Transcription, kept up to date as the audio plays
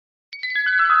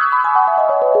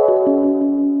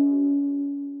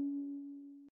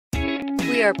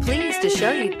We are pleased to show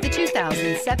you the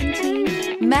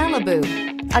 2017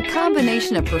 Malibu. A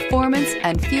combination of performance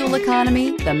and fuel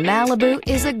economy, the Malibu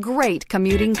is a great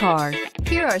commuting car.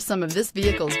 Here are some of this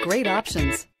vehicle's great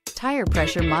options: tire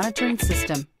pressure monitoring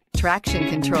system, traction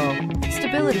control,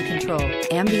 stability control,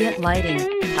 ambient lighting,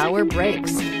 power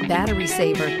brakes, battery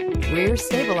saver, rear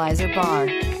stabilizer bar,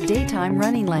 daytime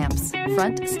running lamps,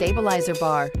 front stabilizer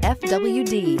bar,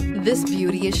 FWD. This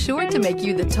beauty is sure to make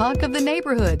you the talk of the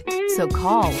neighborhood. So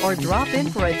call or drop in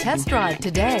for a test drive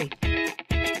today.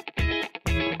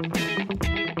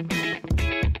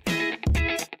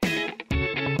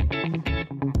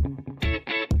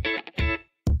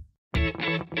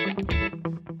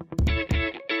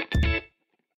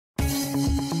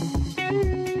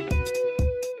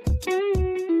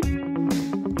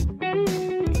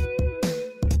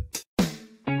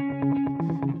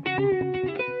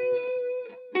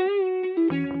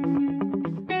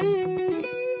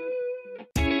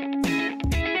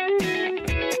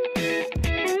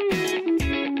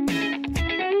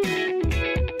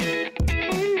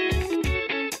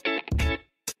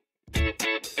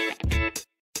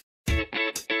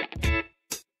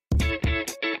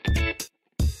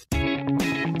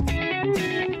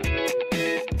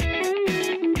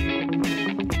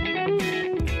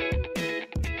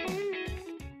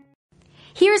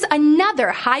 Here's another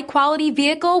high-quality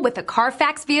vehicle with a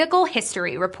Carfax Vehicle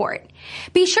History Report.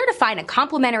 Be sure to find a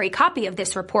complimentary copy of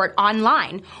this report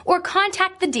online or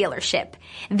contact the dealership.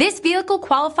 This vehicle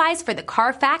qualifies for the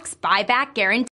Carfax Buyback Guarantee.